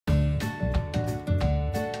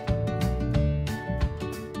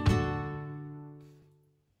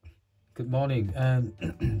Good morning.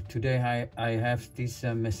 Today I have this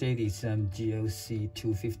Mercedes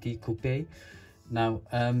GLC250 Coupé. Now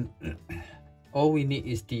all we need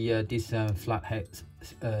is the this flathead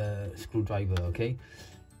screwdriver. Okay.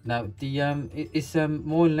 Now the it's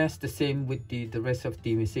more or less the same with the rest of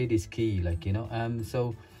the Mercedes key, like, you know.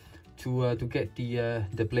 So to get the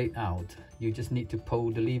blade out, you just need to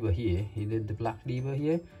pull the lever here, the black lever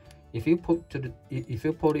here. If you push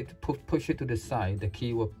it to the side, the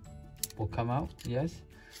key will come out, yes.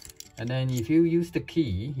 And then if you use the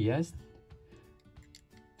key, yes,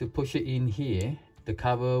 to push it in here, the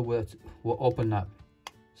cover will open up.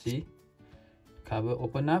 See, cover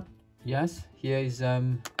open up. Yes, here is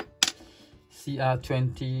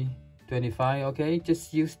CR2025. Okay,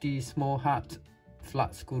 just use the small hard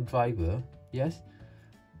flat screwdriver, yes,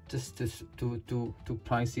 just to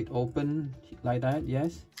prise it open like that.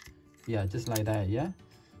 Yes, yeah, just like that. Yeah.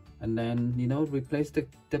 And then, you know, replace the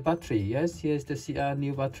battery. Yes, here's the CR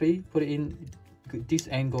new battery. Put it in this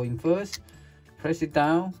end going first, press it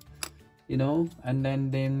down, you know, and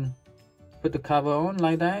then put the cover on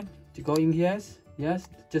like that to go in here. Yes,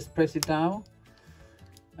 just press it down,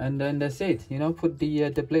 and then that's it. You know, put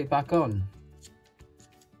the blade back on.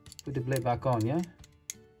 Put the blade back on. Yeah,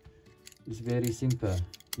 it's very simple.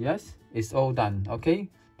 Yes, it's all done. Okay,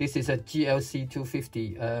 this is a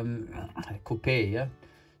GLC250 Coupé. Yeah.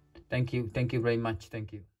 Thank you very much.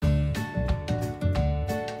 Thank you.